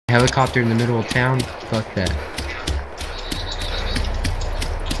helicopter in the middle of town? Fuck that.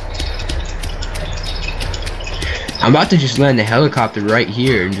 I'm about to just land the helicopter right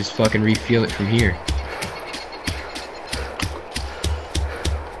here and just fucking refuel it from here.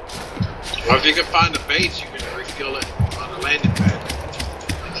 Well, if you can find a base, you can refuel it on the landing pad.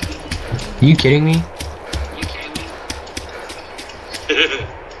 Are you kidding me?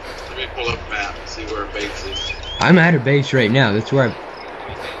 Let me pull up a map and see where a base is. I'm at a base right now. That's where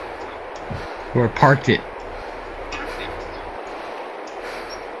I parked it.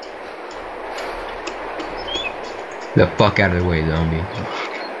 The fuck out of the way, zombie.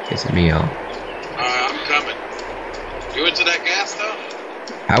 Pissing me off. I'm coming. You went to that gas though?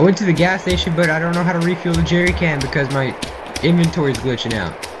 I went to the gas station, but I don't know how to refuel the jerry can because my inventory's glitching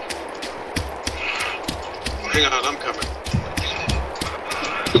out. Hang on, I'm coming.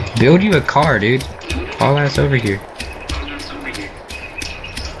 Build you a car, dude. Haul ass over here.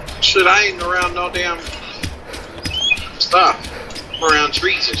 Shit, I ain't around no damn stuff. I'm around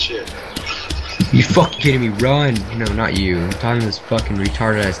trees and shit. You fucking kidding me? Run! No, not you. I'm talking to this fucking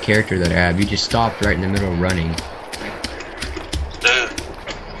retarded ass character that I have. You just stopped right in the middle of running.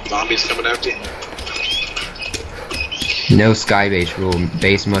 Zombies coming after you. No sky base rule.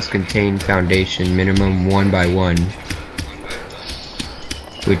 Base must contain foundation minimum 1 by 1,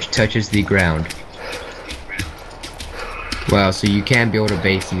 which touches the ground. Wow, so you can't build a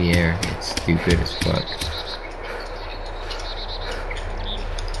base in the air. It's stupid as fuck.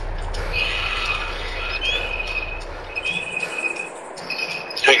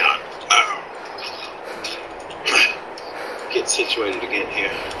 Hang on. Get situated again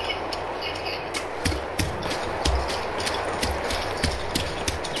here.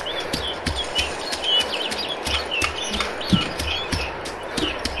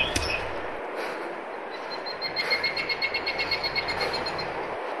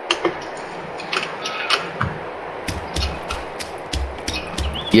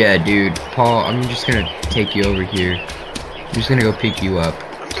 Yeah, dude. Paul, I'm just gonna take you over here. I'm just gonna go pick you up.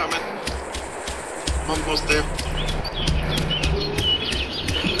 I'm coming. I'm almost there.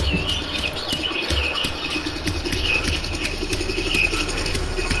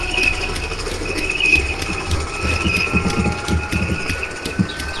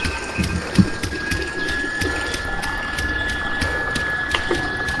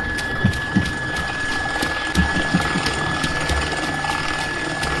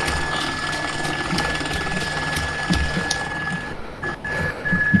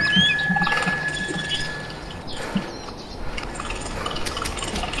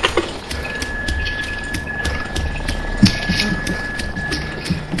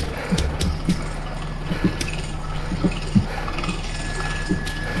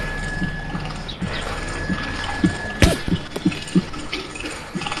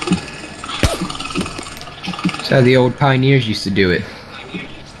 That's how the old pioneers used to do it.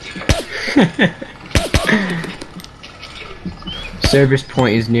 Service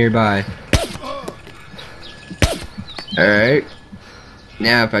point is nearby. Alright.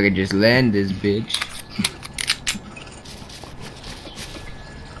 Now if I could just land this bitch.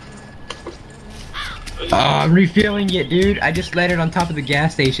 Oh, I'm refueling it, dude. I just landed on top of the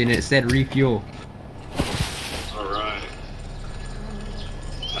gas station and it said refuel. Alright.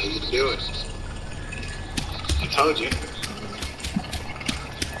 How you do it? I told you.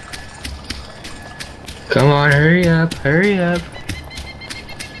 Come on, hurry up, hurry up.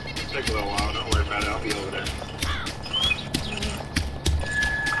 Take a little while, don't worry about it, I'll be over there.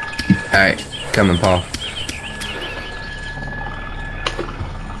 Alright, coming, Paul.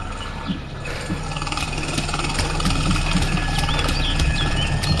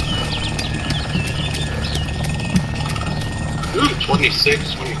 Ooh,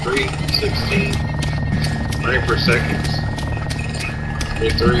 26, 23, 16. Frame per second.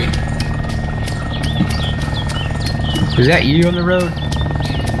 23. Was that you on the road?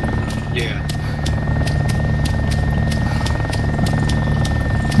 Yeah.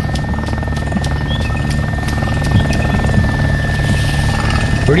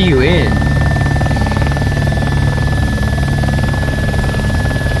 What are you in?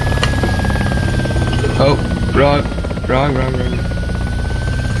 Oh,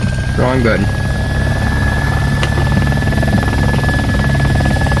 wrong button.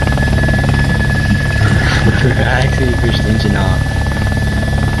 I actually pushed the engine off.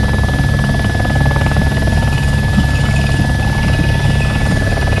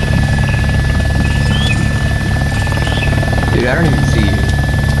 Dude, I don't even see you.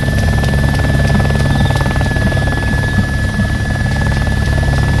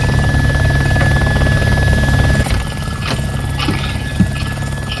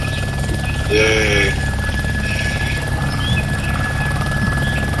 Yay.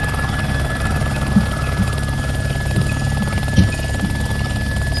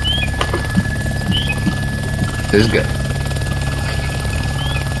 This is good.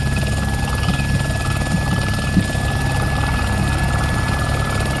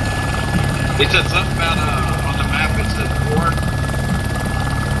 He said something about on the map it said war.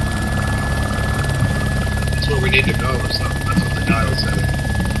 That's where we need to go or something. That's what the guy was saying.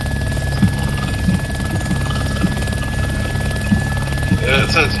 Yeah,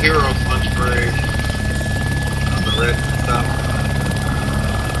 it says Heroes Lunch Break on the red stuff.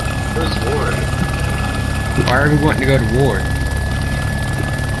 Where's war? Why are we wanting to go to war?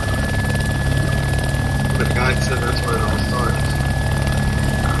 The guy said that's where it all starts.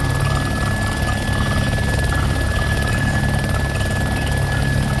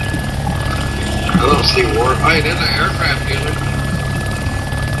 I don't see war. Oh, it is an aircraft dealer.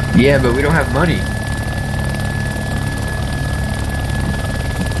 Yeah, but we don't have money.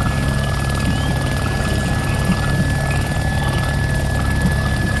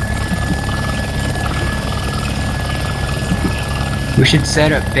 We should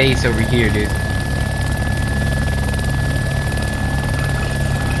set up base over here, dude.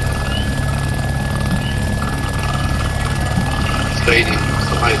 Stadium.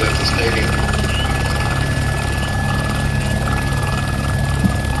 Somebody's at the stadium.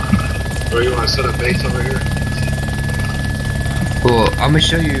 Where you want to set up base over here? Well, I'm gonna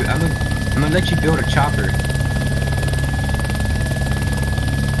show you. I'm gonna let you build a chopper.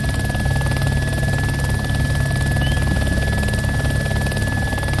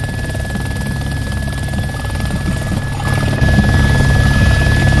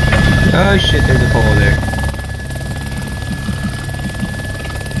 Oh shit, there's a pole there.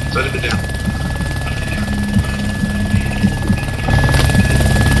 Set it down.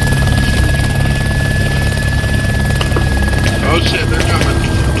 Oh shit, they're coming.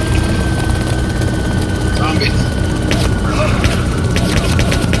 Zombies.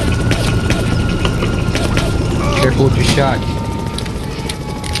 Careful with your shot.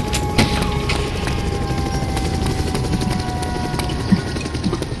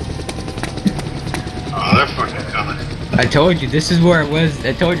 Oh, they're fucking coming. I told you, this is where it was.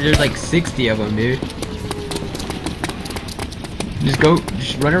 I told you there's like 60 of them, dude.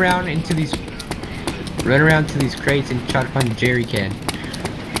 Just run around into these, crates and try to find a jerry can.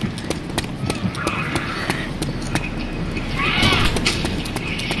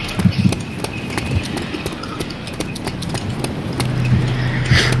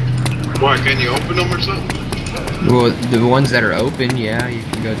 Why, can you open them or something? Well, the ones that are open, yeah, you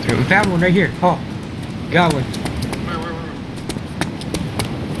can go through. We found one right here. Oh, got one. Where?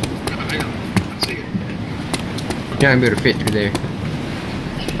 Hang on. Let's see it. Yeah, I'm gonna be able to fit through there.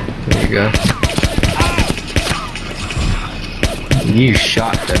 There you go. You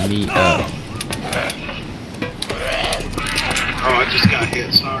shot the meat up. Oh, I just got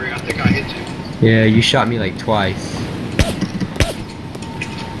hit. Sorry, I think I hit you. Yeah, you shot me like twice.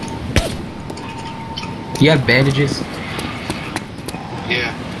 Do you have bandages?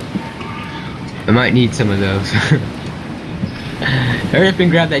 Yeah. I might need some of those. Hurry up and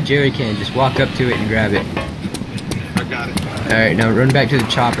grab that jerry can. Just walk up to it and grab it. I got it. Alright, now run back to the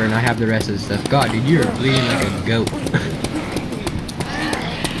chopper and I have the rest of the stuff. God, dude, you're bleeding like a goat.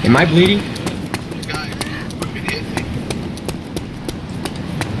 Am I bleeding? The guy fucking hit me.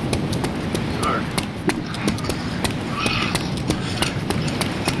 Alright.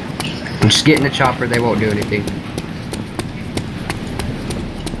 Just get in the chopper, they won't do anything.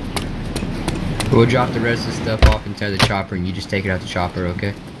 We'll drop the rest of the stuff off inside the chopper and you just take it out the chopper,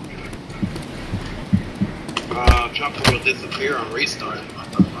 okay? Chopper will disappear on restart.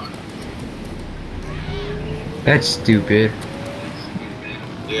 What the fuck? That's stupid.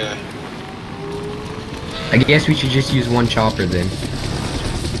 Yeah. I guess we should just use one chopper then.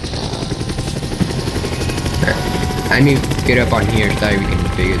 I need to get up on here so that we can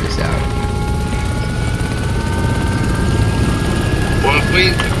figure this out. Well, if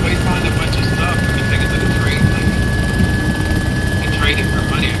we find a bunch of stuff, we can take it to the trade thing and trade it for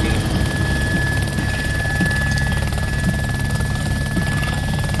money, I guess.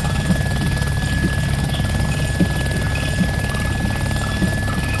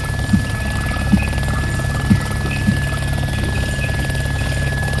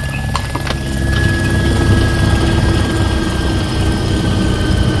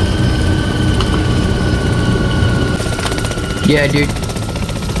 Yeah, dude.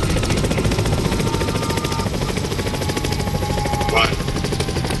 What?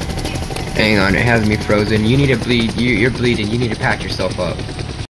 Hang on, it has me frozen. You need to bleed. You're bleeding. You need to patch yourself up.